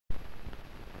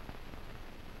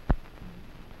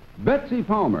Betsy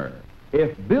Palmer,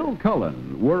 if Bill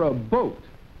Cullen were a boat,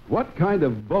 what kind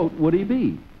of boat would he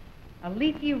be? A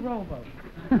leaky rowboat.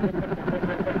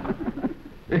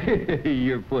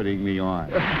 You're putting me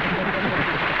on.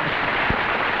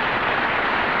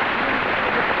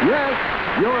 Yes,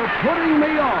 you're putting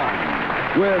me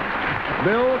on with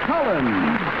Bill Cullen,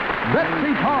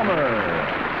 Betsy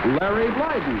Palmer, Larry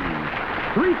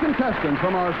Blyden, 3 contestants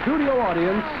from our studio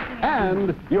audience,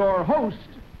 and your host,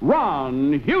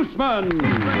 Ron Husmann.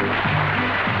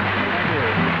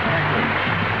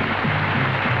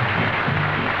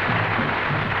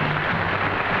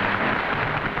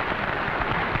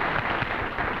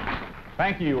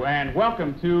 Thank you, and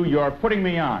welcome to You're Putting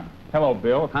Me On. Hello,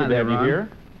 Bill. It's good to have you here.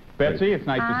 Betsy, it's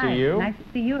nice to see you. Nice to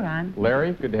see you, Ron.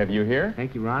 Larry, good to have you here.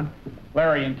 Thank you, Ron.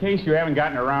 Larry, in case you haven't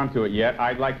gotten around to it yet,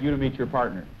 I'd like you to meet your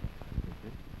partner.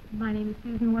 My name is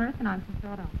Susan Worth, and I'm from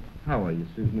Philadelphia. How are you,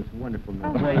 Susan? It's wonderful.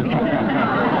 Oh,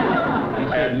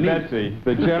 And Betsy,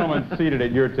 the gentleman seated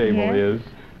at your table Yes. is...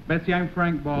 Betsy, I'm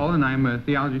Frank Ball, and I'm a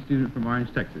theology student from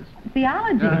Orange, Texas.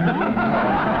 Theology.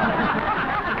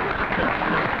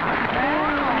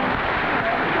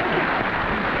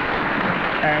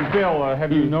 And Bill,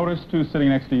 have you noticed who's sitting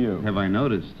next to you? Have I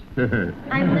noticed?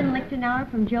 I'm Lynn Lichtenauer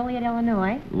from Joliet,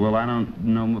 Illinois. Well, I don't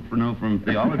know from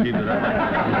theology, but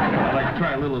I'd like to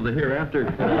try a little of the hereafter.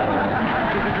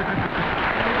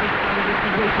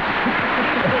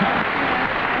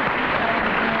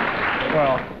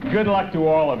 Well, good luck to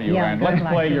all of you, Yeah, and good let's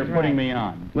luck, play that's You're Putting right. Me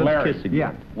On. Let's Larry, kiss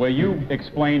again. will you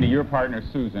explain to your partner,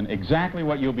 Susan, exactly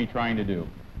what you'll be trying to do?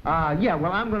 Yeah,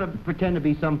 well, I'm going to pretend to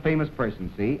be some famous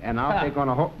person, see, and I'll take on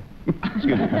a whole...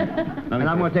 Excuse me. And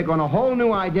I'm going to take on a whole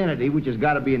new identity, which has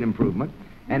got to be an improvement.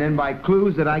 And then by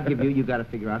clues that I give you, you've got to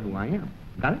figure out who I am.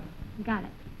 Got it? Got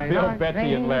it. Bill,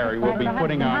 Betsy, and Larry will be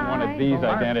putting on one of these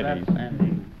identities.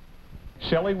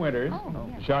 Shelley Winters,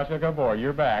 Zsa Zsa Gabor,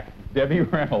 you're back, Debbie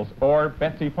Reynolds, or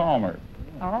Betsy Palmer.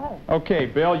 Oh. Okay,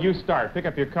 Bill, you start. Pick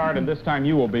up your card, and this time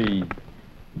you will be...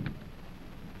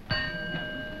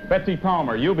 Betsy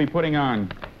Palmer, you'll be putting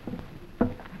on...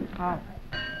 Oh.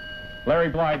 Larry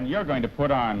Blyden, you're going to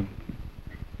put on...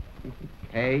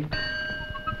 A.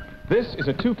 This is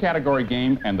a 2-category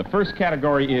game, and the first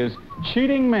category is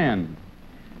cheating men.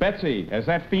 Betsy, as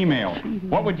that female,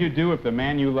 what would you do if the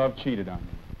man you love cheated on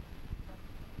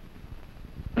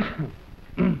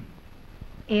you?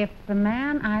 If the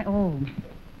man I... Oh.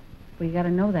 Well, you got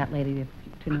to know that lady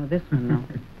to know this one, though.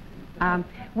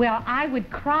 Well, I would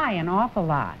cry an awful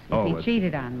lot if he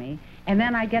cheated on me, and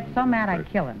then I'd get so mad I'd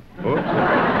kill him.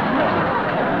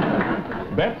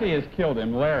 Betsy has killed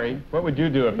him. Larry, what would you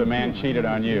do if the man cheated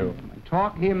on you?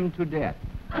 Talk him to death.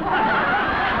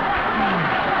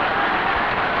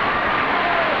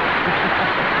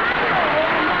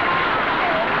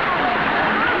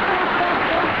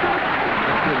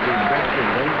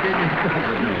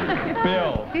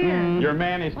 Bill, your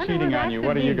man is cheating on you.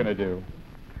 What are you going to do?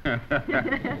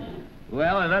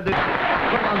 Well, that is...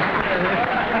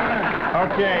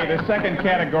 Okay, the second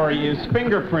category is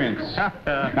fingerprints.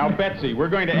 Now, Betsy, we're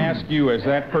going to ask you as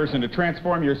that person to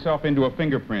transform yourself into a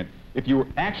fingerprint. If you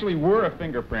actually were a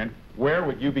fingerprint, where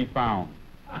would you be found?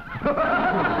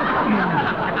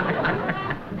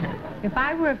 If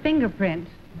I were a fingerprint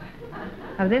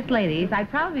of this lady's,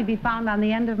 I'd probably be found on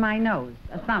the end of my nose,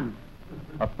 a thumb.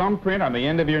 A thumbprint on the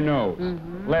end of your nose.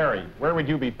 Mm-hmm. Larry, where would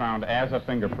you be found as a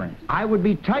fingerprint? I would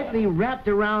be tightly wrapped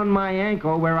around my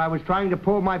ankle where I was trying to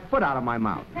pull my foot out of my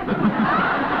mouth.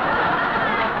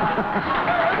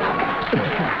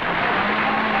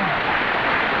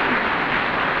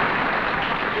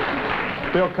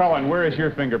 Bill Cullen, where is your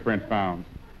fingerprint found?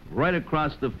 Right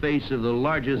across the face of the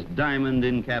largest diamond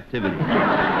in captivity.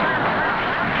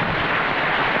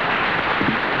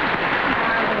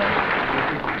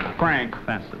 Frank,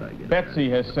 Faster, I guess. Betsy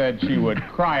has said she would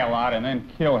cry a lot and then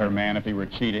kill her man if he were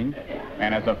cheating.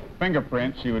 And as a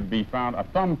fingerprint, she would be found a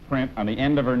thumbprint on the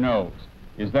end of her nose.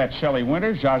 Is that Shelley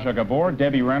Winters, Zsa Zsa Gabor,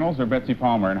 Debbie Reynolds, or Betsy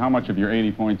Palmer? And how much of your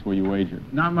 80 points will you wager?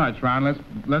 Not much, Ron.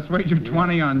 Let's wager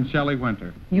 20 on Shelley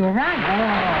Winter. You're right.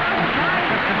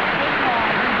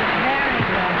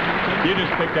 You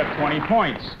just picked up 20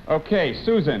 points. Okay,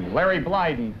 Susan, Larry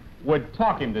Blyden would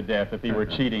talk him to death if he were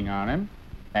cheating on him.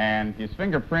 And his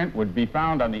fingerprint would be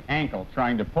found on the ankle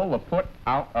trying to pull the foot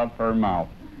out of her mouth.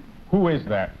 Who is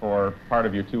that for part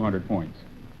of your 200 points?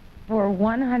 For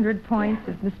 100 points,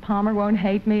 if Miss Palmer won't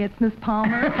hate me, it's Miss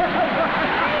Palmer.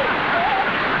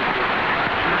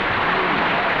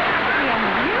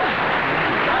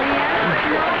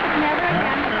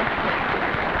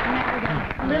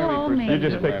 Little old me. You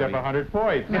just picked up 100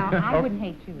 points. No, I wouldn't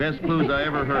hate you. Best clues I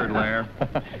ever heard, Lair.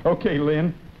 Okay,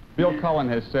 Lynn, Bill Cullen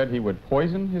has said he would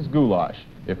poison his goulash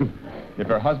if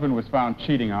her husband was found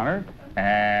cheating on her,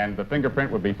 and the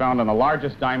fingerprint would be found on the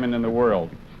largest diamond in the world.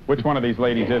 Which one of these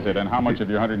ladies is it, and how much of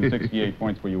your 168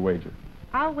 points will you wager?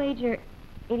 I'll wager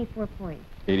 84 points.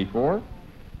 84?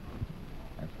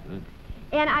 That's good.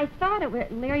 And I thought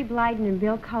Larry Blyden and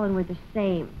Bill Cullen were the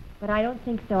same, but I don't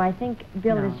think so. I think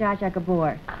Bill is Zsa Zsa Gabor. You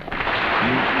are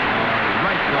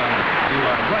right, Ron. You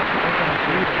are right.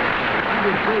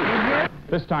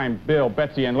 This time, Bill,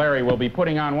 Betsy, and Larry will be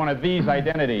putting on one of these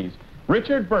identities.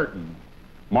 Richard Burton,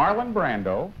 Marlon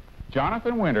Brando,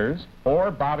 Jonathan Winters,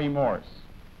 or Bobby Morse.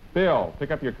 Bill,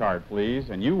 pick up your card, please,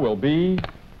 and you will be...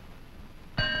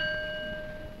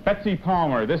 Betsy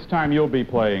Palmer. This time you'll be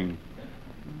playing...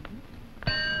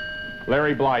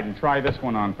 Larry Blyden. Try this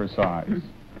one on for size.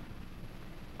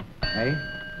 Hey?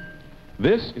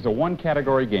 This is a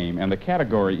one-category game, and the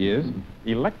category is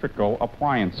electrical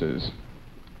appliances.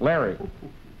 Larry,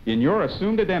 in your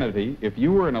assumed identity, if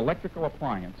you were an electrical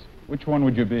appliance, which one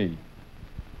would you be?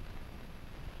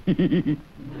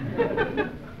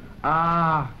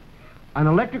 An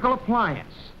electrical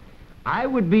appliance. I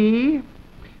would be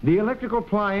the electrical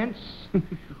appliance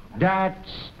that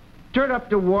stirred up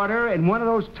the water in one of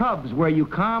those tubs where you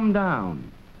calm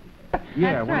down.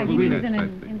 Yeah, That's right. one He of was those.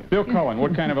 in Bill Cullen,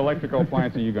 what kind of electrical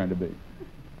appliance are you going to be?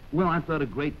 Well, I've thought a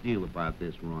great deal about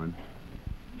this, Ron.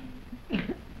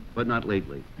 But not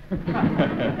lately.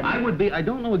 I would be, I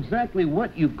don't know exactly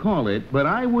what you call it, but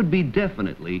I would be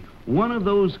definitely one of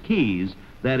those keys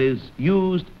that is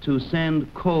used to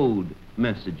send code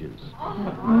messages.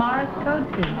 Morse code,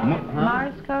 too.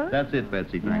 Morse code? That's it,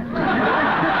 Betsy. Thanks.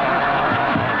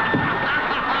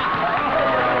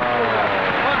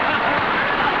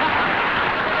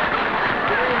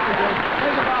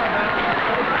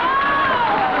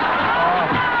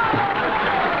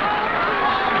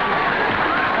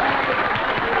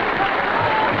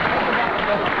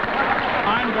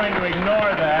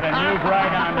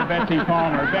 Betsy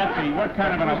Palmer. Betsy, what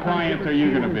kind of an appliance are you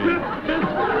going to be? A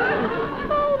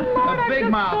big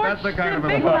mouth, that's the kind of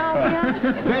an appliance.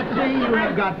 Betsy, you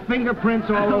have got fingerprints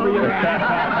all over your head.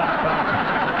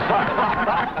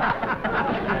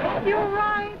 You're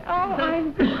right. Oh,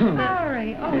 I'm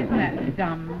sorry. Oh, isn't that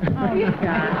dumb? Oh,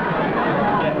 God.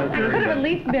 I could have at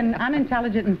least been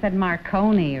unintelligent and said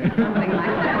Marconi or something like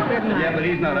that, couldn't I? Yeah, but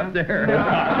he's not up there.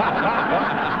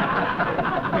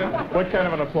 What kind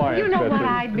of an appliance? You know Betsy? what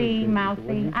I'd be,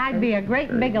 Mousy? I'd be a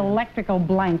great big electrical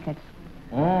blanket.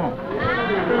 Oh,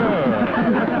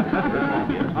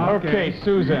 good. Okay,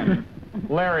 Susan.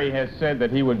 Larry has said that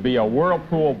he would be a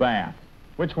whirlpool bath.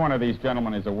 Which one of these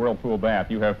gentlemen is a whirlpool bath?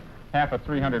 You have half of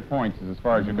 300 points as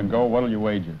far as you can go. What'll you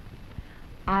wager?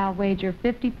 I'll wager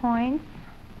 50 points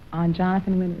on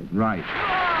Jonathan Winters. Right. You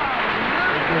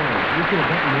could have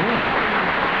gotten more.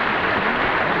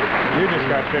 You just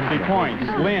got 50 points.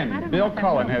 Lynn, Bill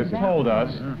Cullen has told us,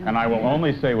 and I will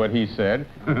only say what he said,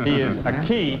 he is a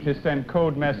key to send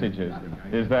code messages.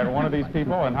 Is that one of these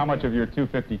people? And how much of your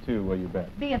 252 will you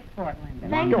bet? Be a sport, Linda.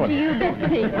 Thanks to you,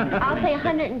 Betsy. I'll say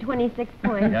 126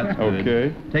 points. That's good.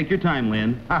 Okay. Take your time,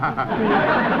 Lynn.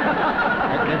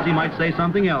 Betsy might say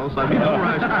something else. I mean, don't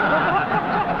rush.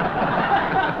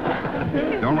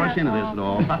 Don't rush into this at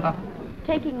all.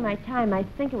 Taking my time, I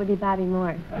think it would be Bobby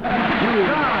Morse.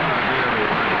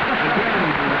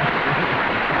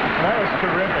 That was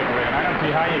terrific, Lynn. I don't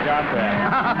see how you got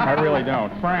that. I really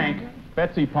don't. Frank,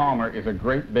 Betsy Palmer is a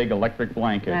great big electric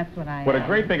blanket. That's what I Would a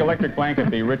great big electric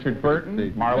blanket be Richard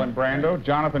Burton, Marlon Brando,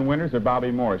 Jonathan Winters, or Bobby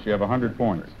Morse? You have 100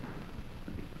 points.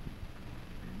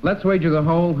 Let's wager the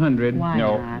whole 100. Why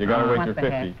No, not? you got to What wager the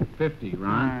 50. heck? 50, All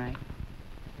Ron. right.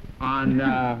 On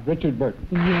Richard Burton.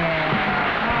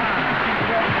 Yeah.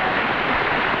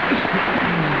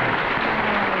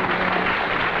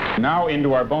 Now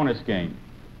into our bonus game.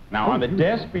 Now on the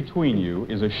desk between you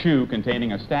is a shoe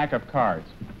containing a stack of cards,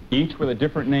 each with a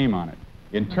different name on it.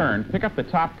 In turn, pick up the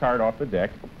top card off the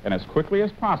deck and as quickly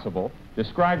as possible,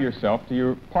 describe yourself to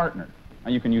your partner.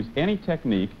 Now you can use any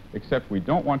technique except we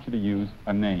don't want you to use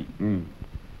a name.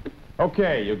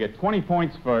 Okay, you'll get 20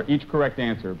 points for each correct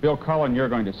answer. Bill Cullen, you're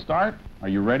going to start. Are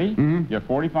you ready? You have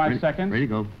 45 seconds. Ready to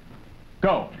go.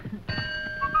 Go.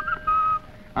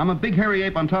 I'm a big hairy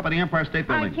ape on top of the Empire State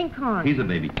Building. King Kong. He's a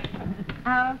baby.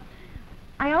 I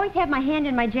always have my hand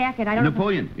in my jacket. I don't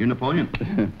Napoleon. You're Napoleon.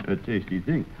 A tasty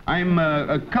thing. I'm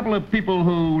a couple of people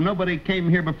who nobody came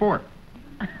here before.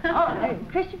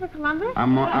 Christopher Columbus?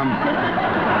 No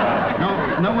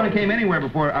one came anywhere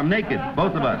before. I'm naked,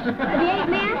 both of us. The Ape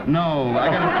Man? No,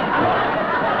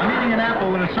 I'm eating an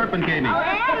apple when a serpent gave me. Oh,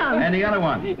 And the other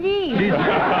one. Eve.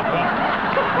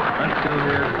 Let's go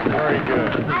here. Very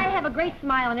good. I have a great great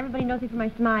smile, and everybody knows me for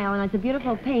my smile, and it's a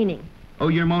beautiful painting. Oh,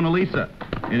 you're Mona Lisa.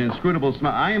 An inscrutable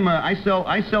smile. I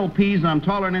sell peas, and I'm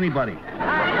taller than anybody. Jolly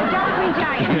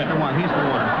Giant. He's the one.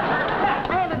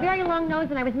 I have a very long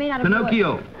nose, and I was made out of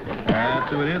Pinocchio.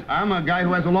 That's who it is. I'm a guy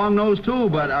who has a long nose,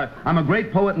 too, but I'm a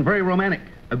great poet and very romantic.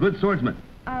 A good swordsman.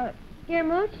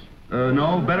 Scaramouche?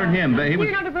 No, better than him. He's the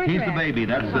Bergerac. baby.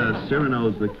 That's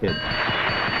Cyrano's the kid.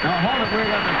 Now, hold it. We're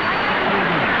going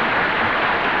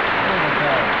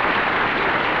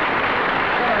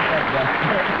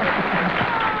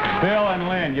Bill and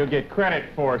Lynn, you'll get credit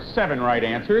for 7 right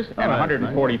answers and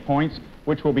 140 points,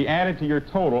 which will be added to your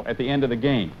total at the end of the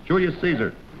game. Julius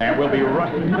Caesar. And we'll be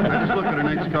right... I just looked at her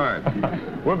next card.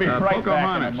 We'll be right back in a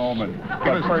Pocahontas. moment. Give But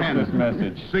us first, 10. this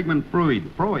message. Sigmund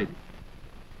Freud.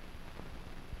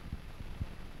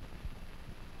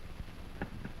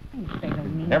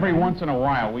 Every once in a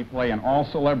while, we play an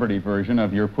all-celebrity version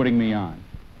of You're Putting Me On.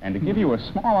 And to give you a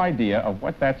small idea of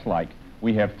what that's like,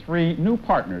 we have 3 new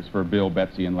partners for Bill,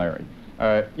 Betsy, and Larry.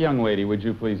 Young lady, would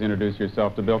you please introduce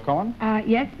yourself to Bill Cullen?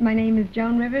 Yes, my name is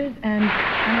Joan Rivers, and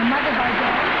I'm a mother by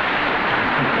day.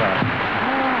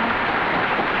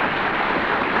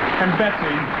 And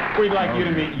Betsy, we'd like you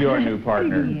to meet your new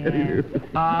partner.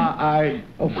 I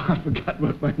forgot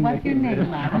what my name is. What's your name,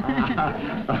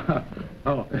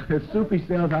 It's Soupy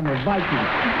Sales. I'm a Viking.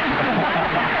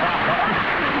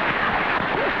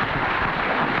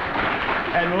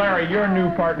 And Larry, your new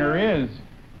partner is...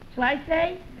 Shall I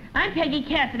say? I'm Peggy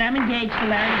Cassidy. I'm engaged to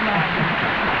Larry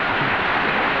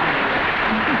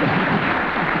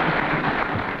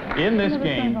Blyden. In this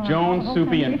game, Joan,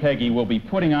 Soupy, and Peggy will be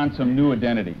putting on some new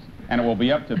identities. And it will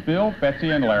be up to Bill,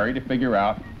 Betsy, and Larry to figure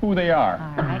out who they are.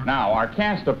 Right. Now, our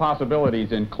cast of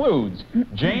possibilities includes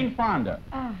Jane Fonda,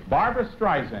 Barbara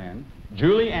Streisand,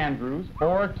 Julie Andrews,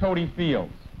 or Toady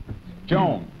Fields.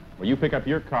 Joan, will you pick up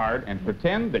your card and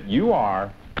pretend that you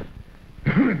are...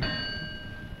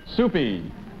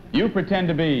 Soupy, you pretend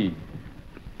to be...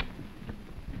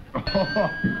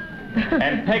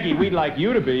 And Peggy, we'd like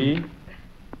you to be...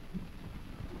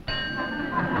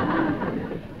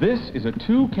 This is a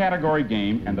 2-category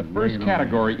game, and the first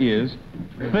category is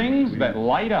things that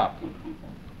light up.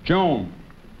 Joan,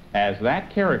 as that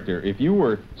character, if you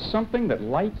were something that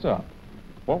lights up,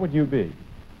 what would you be?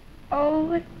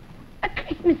 Oh, a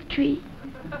Christmas tree.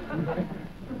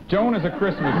 Joan is a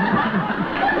Christmas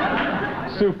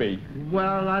tree. Soupy.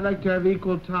 Well, I'd like to have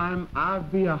equal time. I'll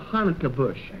be a Hanukkah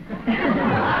bush.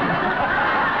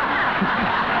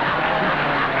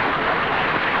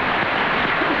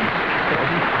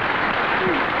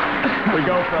 We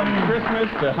go from Christmas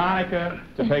to Hanukkah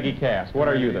to Peggy Cass. What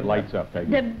are you that lights up, Peggy?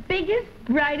 The biggest,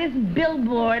 brightest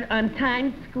billboard on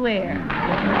Times Square.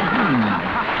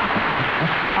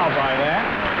 I'll buy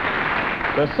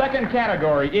that. The second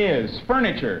category is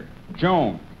furniture.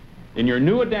 Joan, in your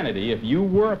new identity, if you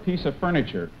were a piece of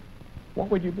furniture, what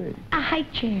would you be? A high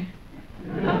chair.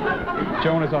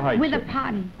 Joan is a high With chair. a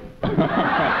potty.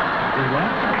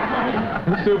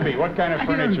 Soupy, what kind of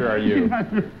furniture are you?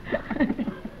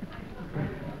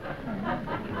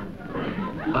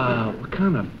 What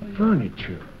kind of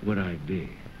furniture would I be?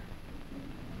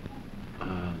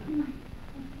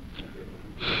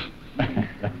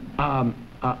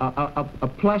 A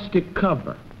plastic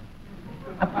cover.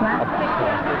 A plastic?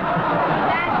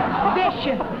 That's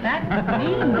vicious. That's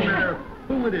mean.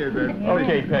 Who it is?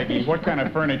 Okay, Peggy, what kind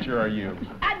of furniture are you?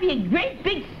 I'd be a great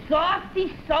big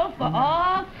softy sofa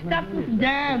all stuffed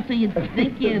down so you'd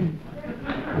sink in.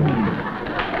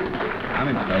 I'm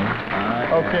in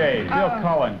trouble. Okay, Bill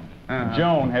Cullen.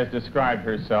 Joan has described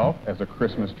herself as a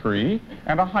Christmas tree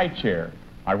and a high chair.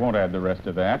 I won't add the rest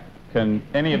of that. Can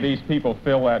any of these people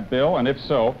fill that bill? And if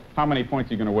so, how many points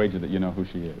are you going to wager that you know who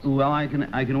she is? Well, I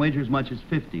can wager as much as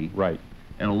 50. Right.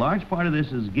 And a large part of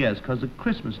this is guess, because the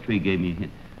Christmas tree gave me a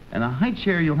hint. And a high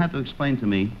chair, you'll have to explain to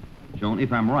me, Joan,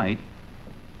 if I'm right.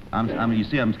 You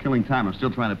see, I'm killing time. I'm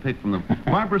still trying to pick from the...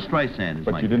 Barbara Streisand is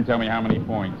But you didn't tell me how many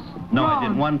points. No, I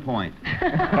did 1 point. 1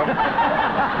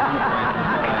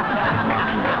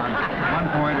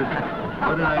 point is...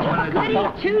 What did I do? Goody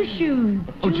two-shoes.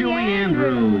 Oh, Julie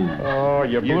Andrews. Oh,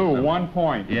 you blew 1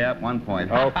 point. Yeah, 1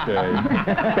 point. Okay.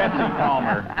 Betsy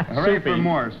Palmer. Hooray for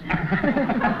Morse.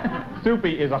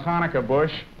 Soupy is a Hanukkah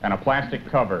bush and a plastic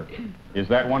cover. Is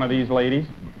that one of these ladies?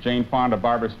 Jane Fonda,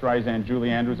 Barbara Streisand,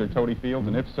 Julie Andrews, or Toady Fields?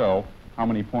 And if so, how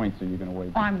many points are you going to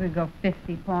wager? Oh, I'm going to go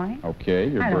 50 points. Okay,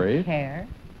 you're I brave. don't care.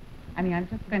 I mean, I'm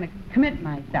just going to commit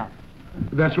myself.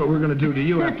 That's what we're going to do to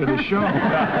you after the show. Well,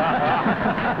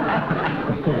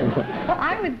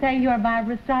 I would say you're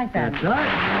Barbara Streisand. That's right.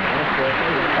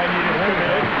 And you just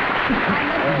committed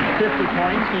 50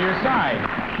 points to your side.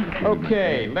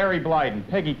 Okay, Larry Blyden,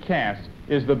 Peggy Cass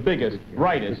is the biggest,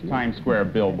 brightest Times Square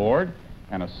billboard,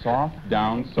 and a soft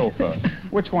down sofa.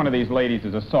 Which one of these ladies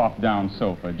is a soft down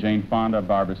sofa? Jane Fonda,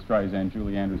 Barbara Streisand,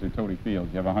 Julie Andrews, or Toady Fields?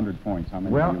 You have 100 points. How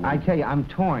many? Well, I tell you, I'm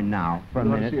torn now for a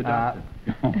minute. I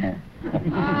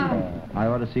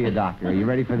ought to see a doctor. Are you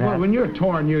ready for that? Well, when you're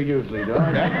torn, you usually do.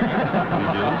 How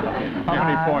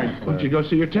many points? Why don't you go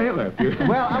see your tailor?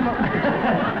 Well, I'm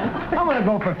going to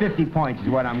go for 50 points is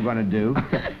what I'm going to do.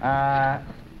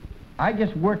 I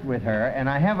just worked with her, and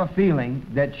I have a feeling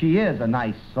that she is a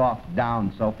nice, soft,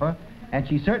 down sofa, and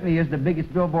she certainly is the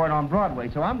biggest billboard on Broadway,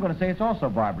 so I'm going to say it's also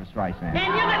Barbara Streisand.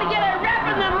 And you're going to get a rep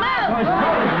in the mouth. Oh, it's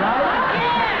Toady, right?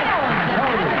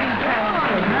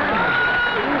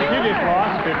 You just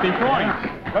lost 50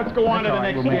 points. Let's go on to the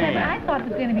next game. I thought it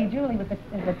was going to be Julie with the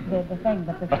thing,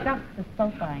 but the stuff is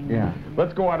so fine. Yeah.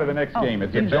 Let's go on to the next game.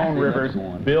 It's a Joan Rivers,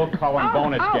 Bill Cullen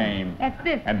bonus game. That's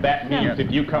this. And that means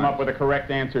if you come up with a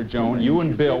correct answer, Joan, you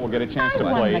and Bill will get a chance to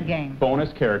play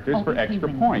bonus characters for extra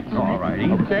points. All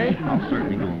righty. Okay? I'll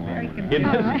certainly go along. In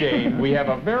this game, we have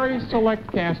a very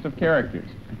select cast of characters,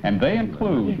 and they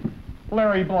include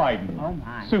Larry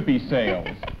Blyden, Soupy Sales,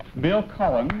 Bill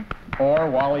Cullen, or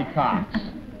Wally Cox.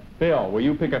 Bill, will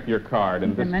you pick up your card,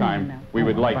 and this time we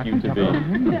would like you to be...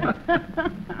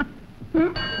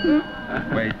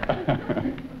 Wait.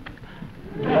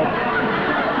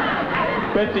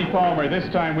 Betsy Palmer, this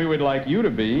time we would like you to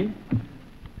be...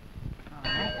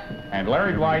 And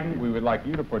Larry Blyden, we would like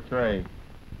you to portray...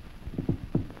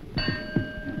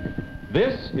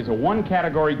 This is a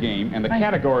one-category game, and the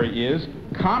category is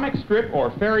comic strip or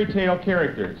fairy tale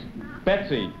characters.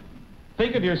 Betsy,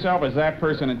 think of yourself as that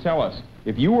person and tell us,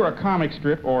 if you were a comic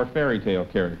strip or fairy tale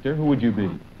character, who would you be?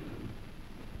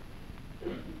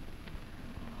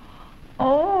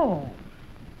 Oh.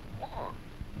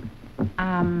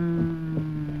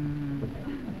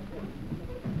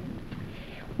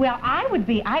 Well, I would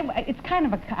be, it's kind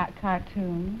of a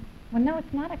cartoon. Well, no,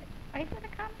 it's not a, is it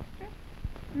a comic strip?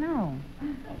 No.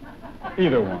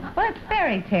 Either one. Well, it's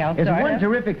fairy tale, There's sort one of.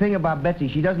 terrific thing about Betsy.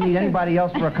 She doesn't need anybody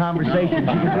else for a conversation. She can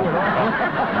do it all.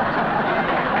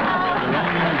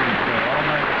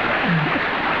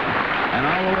 And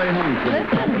all the way home.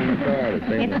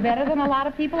 Listen, it's better than a lot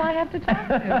of people I have to talk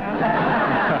to.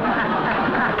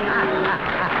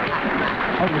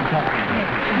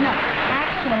 No,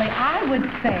 actually, I would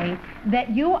say that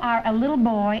you are a little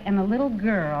boy and a little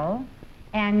girl,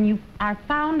 and you are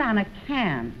found on a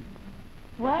can.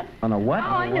 What? On a what? Oh,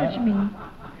 I know what you mean.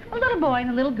 A little boy and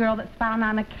a little girl that's found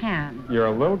on a can. You're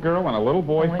a little girl and a little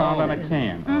boy found on a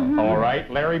can. Mm-hmm. All right,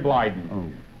 Larry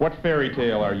Blyden. What fairy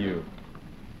tale are you?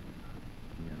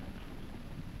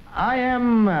 I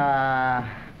am,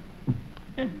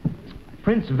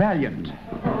 Prince Valiant.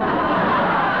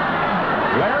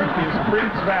 Larry is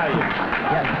Prince Valiant.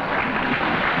 Yes.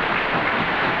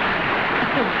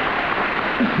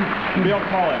 Bill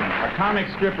Cullen, a comic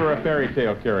strip or a fairy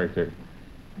tale character?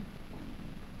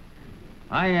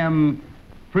 I am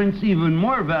Prince Even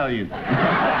More Valiant.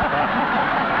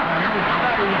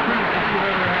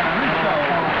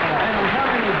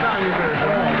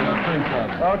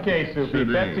 Okay, Soupy.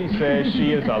 Betsy says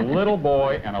she is a little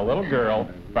boy and a little girl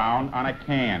found on a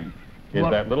can. Is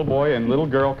that little boy and little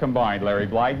girl combined? Larry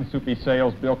Blyden, Soupy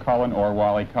Sales, Bill Cullen, or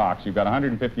Wally Cox? You've got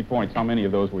 150 points. How many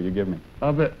of those will you give me?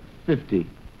 I'll bet 50.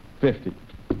 50.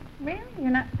 Really?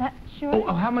 You're not that sure?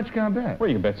 Oh, how much can I bet? Well,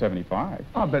 you can bet 75.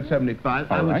 I'll bet 75.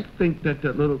 All I would right. think that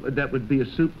that would be a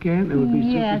soup can. It would be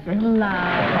Yes, Soupy Sales.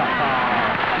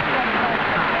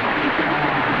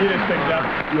 You just picked up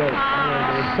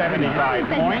 75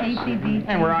 points.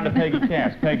 And we're on to Peggy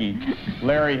Cass. Peggy,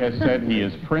 Larry has said he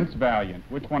is Prince Valiant.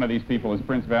 Which one of these people is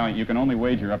Prince Valiant? You can only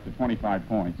wager up to 25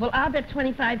 points. Well, I'll bet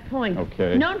 25 points.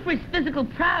 Okay. Known for his physical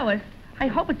prowess, I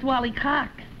hope it's Wally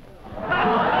Cox.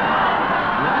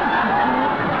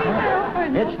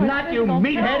 It's not you,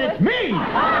 meathead, it's me!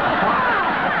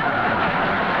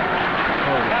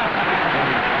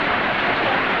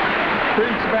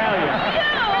 Prince Valiant.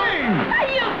 Are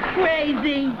you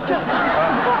crazy?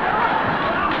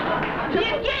 The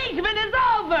engagement is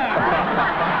over!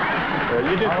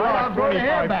 You just lost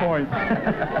 25 points.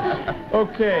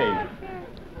 Okay.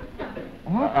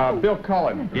 Bill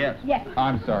Cullen. Yes. Yes.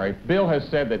 I'm sorry. Bill has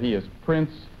said that he is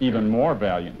Prince Even More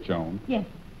Valiant, Joan. Yes.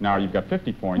 Now you've got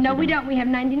 50 points. No, we don't. We have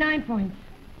 99 points.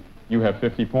 You have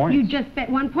 50 points. You just bet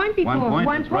 1 point before. 1 point,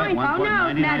 One that's right, point. 1 Oh, point,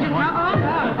 no. 99 Now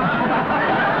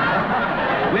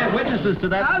We have witnesses to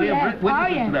that. Oh, We have yes. witnesses Oh,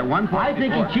 yes. to that 1 point. I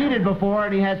think he cheated before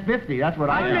and he has 50. That's what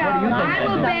I think. What do you think? I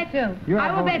will bet, You're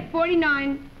I will bet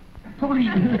 49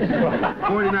 points.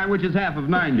 49, which is half of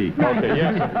 90. Okay,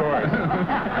 yes, of course.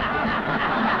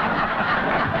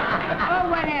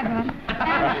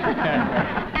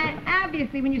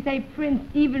 obviously, when you say Prince,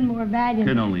 even more valiant.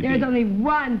 Can only There's be. only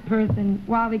one person,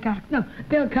 Wally Cox. No,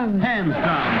 Bill Cullen. Hands down.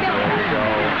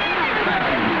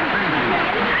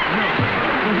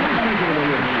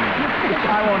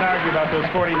 I won't argue about those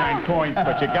 49 points,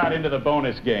 but you got into the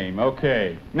bonus game.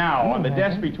 Okay. Now, on the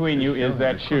desk between you is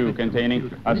that shoe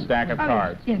containing a stack of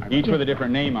cards, each with a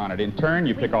different name on it. In turn,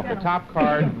 you pick off the top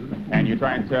card, and you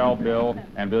try and tell Bill,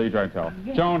 and Bill, you try and tell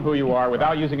Joan who you are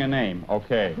without using a name.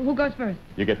 Okay. Who goes first?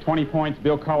 You get 20 points.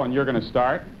 Bill Cullen, you're going to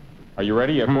start. Are you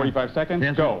ready? You have 45 seconds.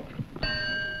 Yes. Go.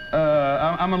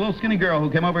 I'm a little skinny girl who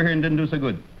came over here and didn't do so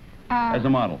good as a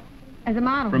model. As a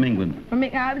model? From England. From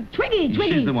Twiggy.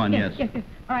 She's the one, yes. Yes.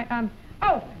 All right,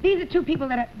 oh, these are two people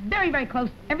that are very, very close.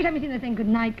 Every time you see them, they say good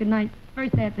night, good night.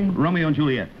 Very sad thing. Romeo and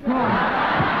Juliet.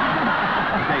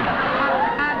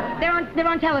 They're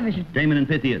on television. Damon and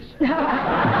Pythias.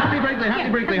 Huntley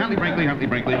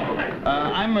Brinkley.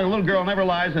 I'm a little girl who never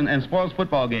lies and spoils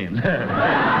football games.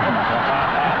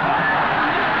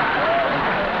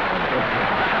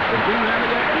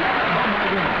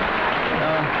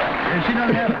 She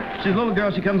doesn't have it. She's a little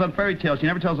girl. She comes on fairy tales. She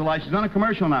never tells a lie. She's on a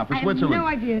commercial now for Switzerland. No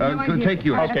idea. No idea. Take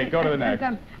yours. Okay, go to the next.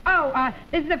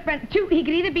 This is a friend. He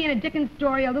could either be in a Dickens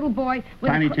story, a little boy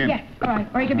with Tiny Tim. Yes, all right.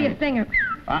 Or he could be a singer.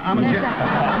 I'm an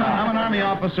army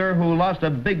officer who lost a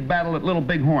big battle at Little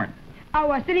Bighorn.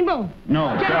 Oh, Sitting Bull.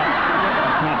 No.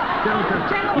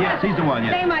 Yes, he's the one,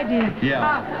 yes. Same idea.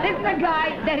 Yeah. This is a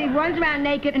guy that he runs around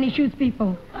naked and he shoots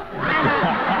people.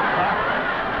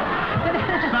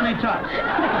 Sonny Tuck.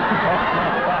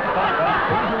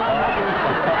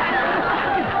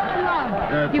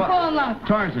 You fall in love.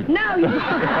 Tarzan. No, you don't.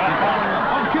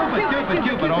 Oh,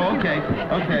 Cupid. Oh, okay.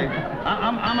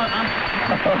 I'm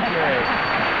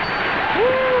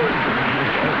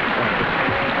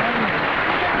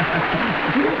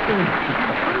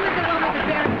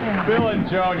Bill and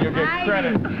Joan, you'll get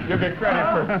credit. You'll get credit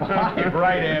for 20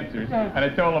 right answers and a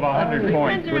total of 100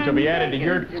 points, which will be added to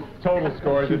your total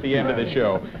scores at the end of the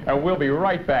show. And we'll be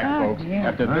right back, folks,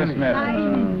 after this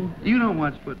message. You don't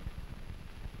watch, but...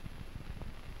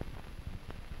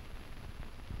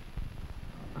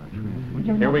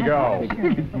 Here we go.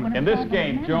 In this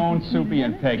game, Joan, Soupy,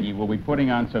 and Peggy will be putting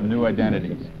on some new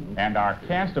identities. And our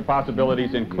cast of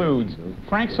possibilities includes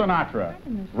Frank Sinatra,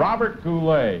 Robert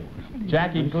Goulet,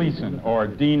 Jackie Gleason, or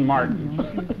Dean Martin.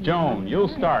 Joan, you'll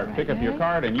start. Pick up your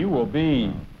card, and you will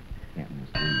be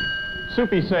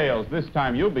Soupy Sales. This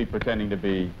time, you'll be pretending to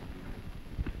be.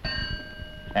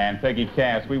 And Peggy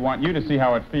Cass, we want you to see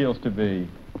how it feels to be.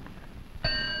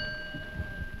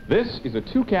 This is a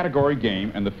two-category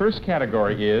game, and the first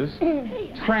category is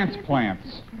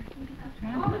transplants.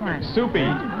 Soupy,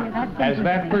 as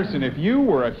that person, if you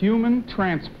were a human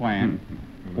transplant,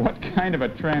 what kind of a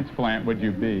transplant would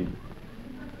you be?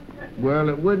 Well,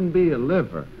 it wouldn't be a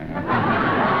liver.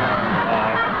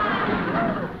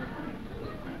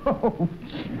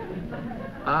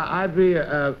 I'd be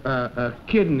a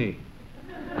kidney.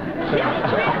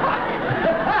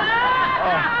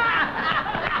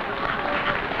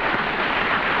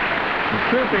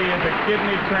 Soupy is a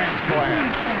kidney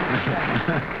transplant.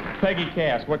 Peggy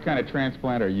Cass, what kind of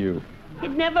transplant are you?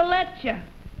 He'd never let you.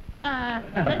 Let's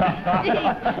see.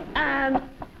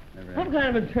 What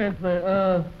kind of a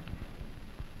transplant?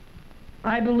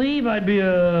 I believe I'd be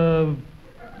a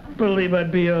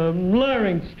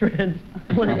larynx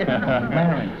transplant.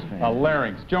 A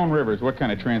larynx. Joan Rivers, what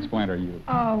kind of transplant are you?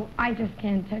 Oh, I just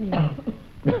can't tell you.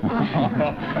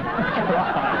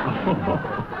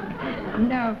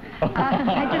 No. I just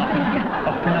think...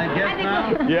 Can I guess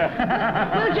now? Yeah.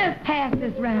 We'll just pass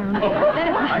this round. I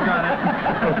got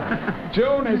it.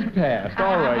 Joan has passed.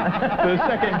 All right. The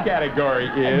second category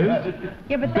is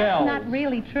Yeah, but bells. that's not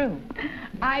really true.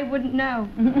 I wouldn't know.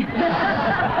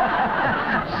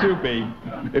 Soupy,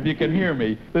 if you can hear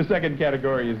me, the second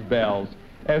category is bells.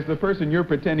 As the person you're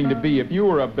pretending to be, if you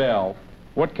were a bell,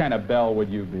 what kind of bell would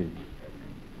you be?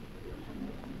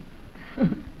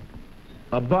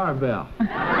 A barbell.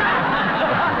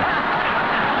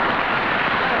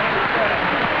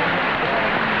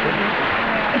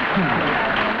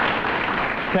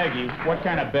 Peggy, what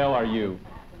kind of bell are you?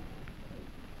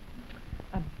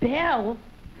 A bell?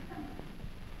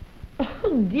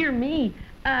 Oh, dear me.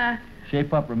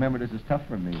 Shape up. Remember, this is tough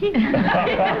for me.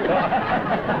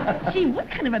 Gee, what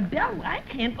kind of a bell? I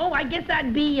can't. Oh, I guess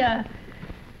I'd be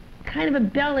kind of a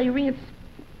bell they ring at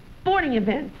sporting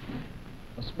events.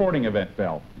 A sporting event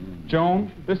bell.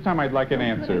 Joan, this time I'd like an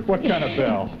answer. What kind of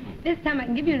bell? This time I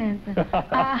can give you an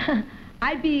answer.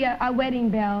 I'd be a wedding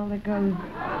bell that goes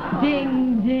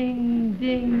ding, ding,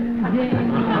 ding, ding,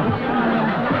 ding.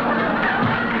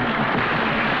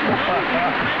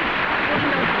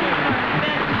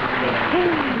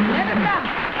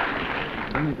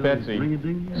 Betsy.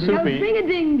 Soupy.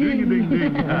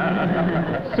 Ring-a-ding-ding.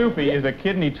 Soupy is a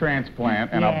kidney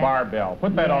transplant and a barbell.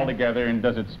 Put that all together, and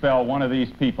does it spell one of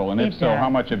these people? And if so, how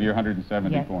much of your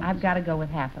 170 points? I've got to go with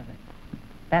half of it.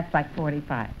 That's like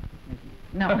 45.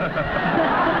 No. We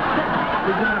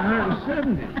got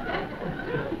 170.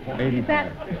 80.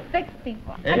 That's 60.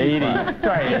 80.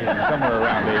 Try 80. Somewhere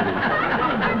around 80.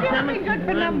 I'm really good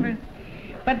for numbers.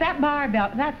 But that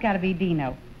barbell, that's got to be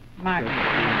Dino. Mark. Okay.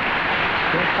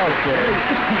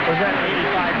 Was that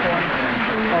 85 points?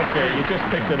 Okay, you just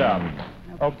picked it up.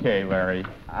 Okay, Larry.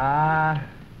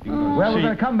 Well, we're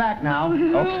going to come back now.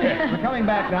 Okay. We're coming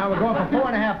back now. We're going for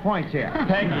 4.5 points here.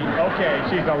 Peggy. Okay,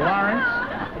 she's a Lawrence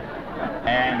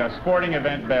and a sporting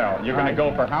event bell. You're going to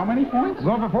go for how many points?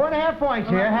 We're going for 4.5 points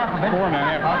here, half of it.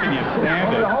 4.5. How can you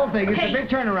stand it? The whole thing. It's a big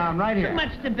turnaround right here. Too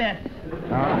much to bet.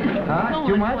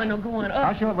 Too much? Go on.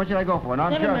 What should I go for? No,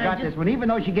 I'm sure I got this one, even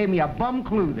though she gave me a bum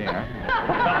clue there.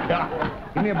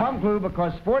 Give me a bum clue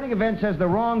because sporting event says the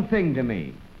wrong thing to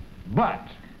me. But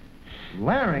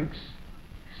larynx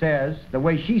says, the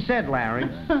way she said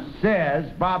larynx,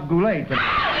 says Bob Goulet. I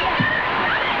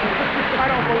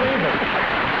don't believe it.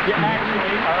 You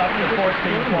actually are up to 14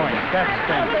 points. That's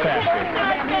fantastic. That's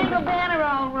right.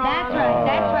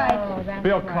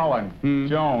 Bill Cullen,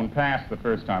 Joan passed the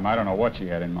first time. I don't know what she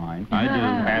had in mind. I do.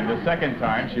 And the second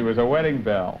time, she was a wedding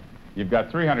bell. You've got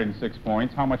 306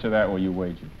 points. How much of that will you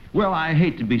wager? Well, I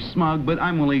hate to be smug, but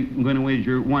I'm only going to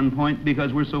wager 1 point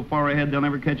because we're so far ahead they'll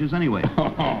never catch us anyway. So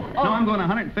I'm going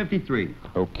 153.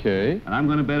 Okay. And I'm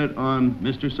going to bet it on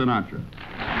Mr. Sinatra.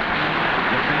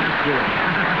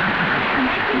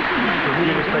 You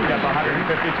just picked up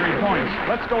 153 points.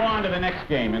 Let's go on to the next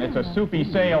game, and it's a Soupy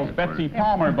Sales Betsy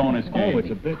Palmer bonus game.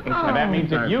 And that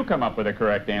means if you come up with a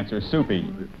correct answer, Soupy,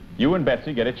 you and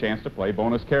Betsy get a chance to play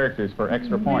bonus characters for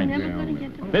extra points.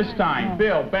 This time,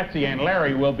 Bill, Betsy, and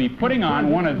Larry will be putting on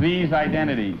one of these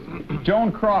identities.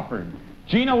 Joan Crawford,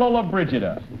 Gina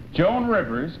Lollobrigida, Joan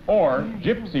Rivers, or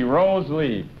Gypsy Rose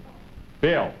Lee.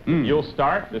 Bill, you'll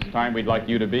start. This time we'd like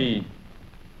you to be...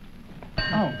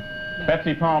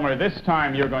 Betsy Palmer, this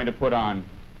time you're going to put on...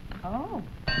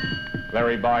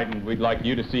 Larry Blyden, we'd like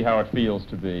you to see how it feels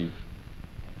to be...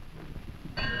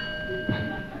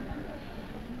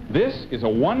 This is a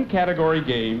one-category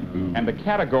game, and the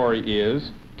category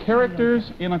is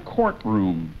characters in a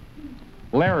courtroom.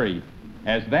 Larry,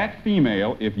 as that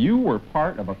female, if you were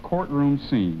part of a courtroom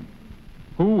scene,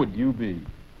 who would you be?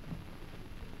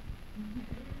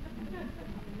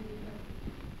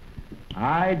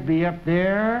 I'd be up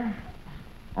there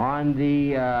on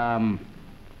the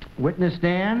witness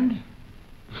stand,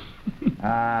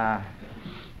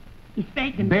 He's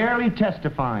faking. barely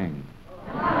testifying.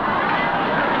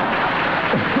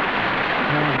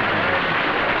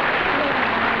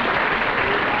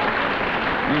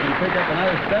 You can pick up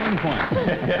another 7 points.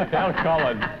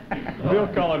 Bill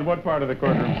Cullen, what part of the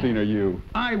courtroom scene are you?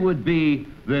 I would be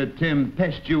the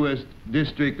tempestuous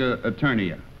district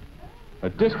attorney. A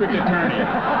district attorney.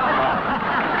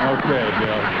 Okay,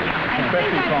 Bill.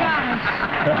 Betsy Palmer.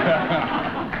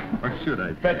 Or should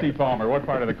I? Betsy Palmer, what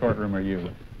part of the courtroom are you?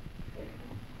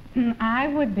 I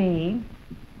would be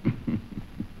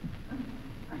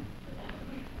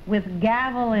with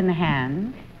gavel in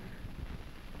hand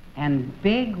and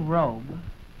big robe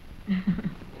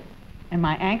and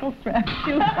my ankle strap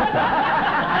shoe.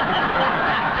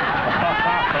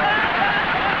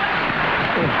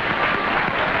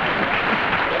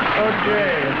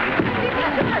 Okay.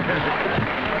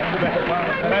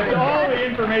 That's all the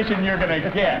information you're going to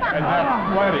get, and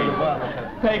that's plenty.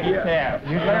 Peggy Taft,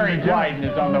 Larry Blyden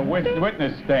is on the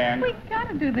witness stand. We got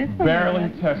to do this. Barely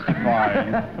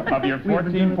testifying. Of your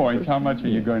 14 points, how much are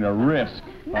you going to risk?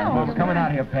 No. It's coming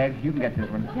out here, Peg. You can get this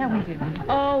one. Yeah, we do.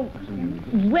 Oh,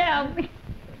 well,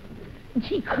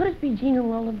 gee, could it be Gina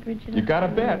Lollobrigida? You got to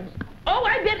bet. Oh,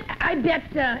 I bet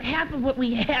half of what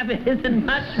we have isn't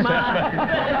much, Mom.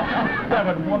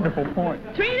 7 wonderful points.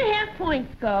 3.5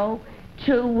 points go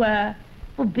to, well,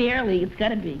 barely. It's got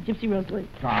to be Gypsy Rose Lee.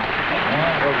 Okay. 3.5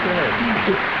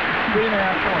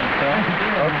 points,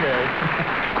 huh?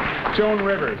 Okay. Joan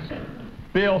Rivers.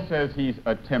 Bill says he's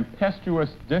a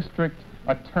tempestuous district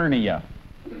attorney.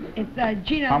 It's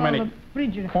Gina How many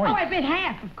Lollobrigida. points? Oh, I bet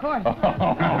half, of course.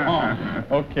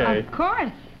 Okay. Of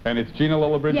course. And it's Gina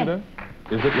Lollobrigida? Yes.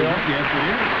 Is it, Bill? Yes, it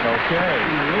is. Okay.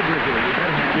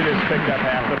 You just picked up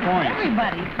half the points.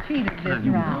 Everybody cheated this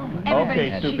round. Okay,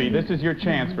 Soupy, this is your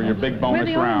chance for your big bonus We're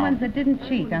the only round. ones that didn't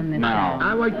cheat on this Now, round.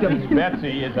 I like them.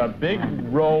 Betsy is a big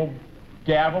robe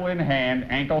gavel in hand,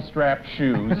 ankle strap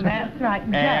shoes. That's right.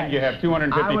 And you have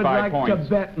 255 I would like points. to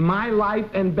bet my life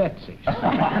and Betsy. But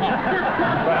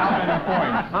how many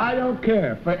points? I don't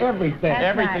care. For everything. That's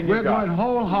Everything right. you We're got. going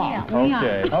whole hog. Yeah, we are.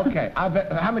 Okay. Okay. I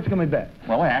bet. How much can we bet?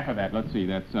 Well, half of that. Let's see.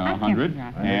 That's can't 100 figure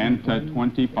out. and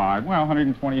 25. Well,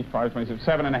 125, 26,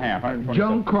 7.5. 127.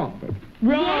 Joan Crawford.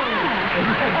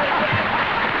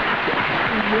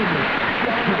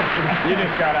 You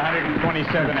just got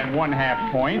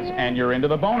 127.5 points, and you're into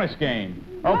the bonus game.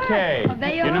 Okay. Oh,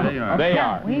 they You are? know, they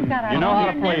are. We've got You know how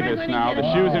to You're play never this gonna now. get The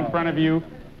it. shoe's in front of you.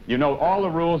 You know all the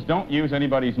rules. Don't use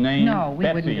anybody's name. No, we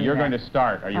Betsy, wouldn't do you're that. going to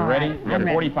start. Are you All ready? right, You have I'm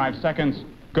ready. 45 seconds.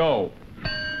 Go.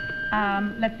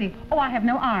 Let's see. Oh, I have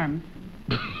no arms.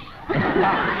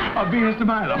 Venus de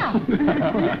Milo.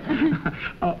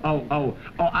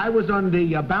 I was on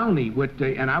the bounty with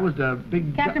the, and I was the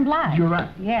big... Captain Blyden. You're right.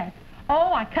 Yes.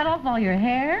 Oh, I cut off all your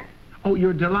hair? Oh,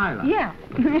 you're Delilah. Yeah.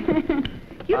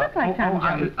 You look like Tom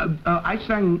Jones. I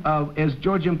sang, as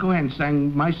George M. Cohan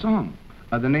sang my song,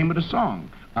 the name of the song.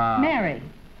 Mary.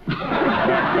 Go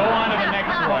on to the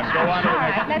next one. Go on to the All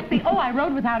next right, let's see. Oh, I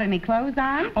rode without any clothes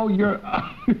on. Oh, you're...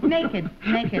 Naked,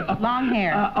 long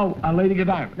hair. Lady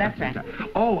Godiva. That's right.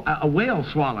 Oh, a whale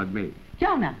swallowed me.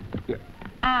 Jonah.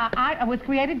 I was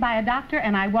created by a doctor,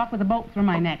 and I walk with a bolt through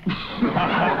my neck.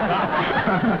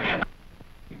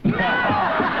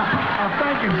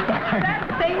 Frankenstein. That's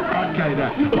the same thing. Okay,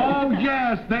 oh,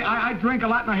 yes. I drink a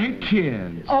lot and I hate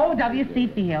kids. Oh, W.C.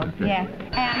 Fields, yes.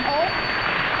 And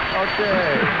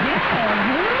Okay.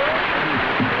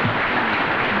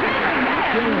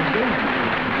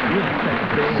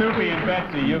 Soupy and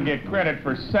Betsy, you'll get credit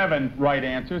for 7 right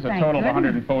answers, a Thank total of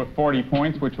goodness. 140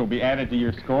 points, which will be added to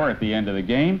your score at the end of the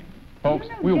game. Folks,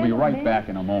 we'll be right back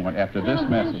in a moment after this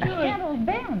message. Gentle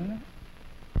Ben.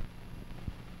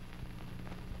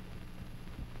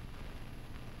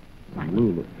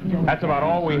 That's about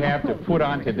all we have to put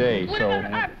on today, so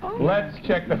let's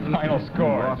check the final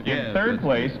scores. In third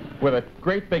place, with a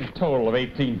great big total of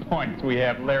 18 points, we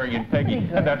have Larry and Peggy,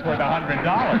 and that's worth $100.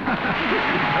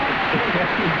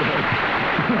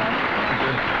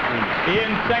 In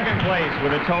second place,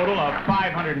 with a total of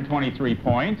 523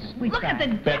 points, Look at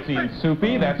the Betsy and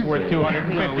Soupy, that's worth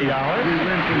 $250.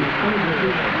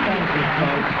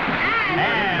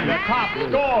 And the top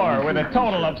score with a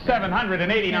total of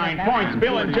 789 points.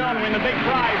 Bill and Joan win the big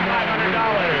prize,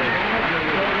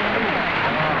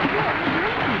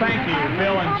 $500. Thank you,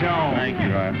 Bill and Joan. Thank you,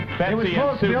 Betsy It was and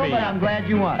close, Bill, Soupy. but I'm glad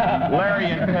you won. Larry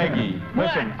and Peggy.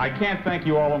 Listen, I can't thank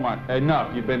you all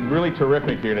enough. You've been really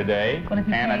terrific here today.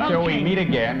 And until we meet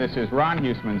again, this is Ron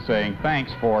Husmann saying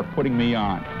thanks for putting me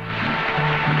on.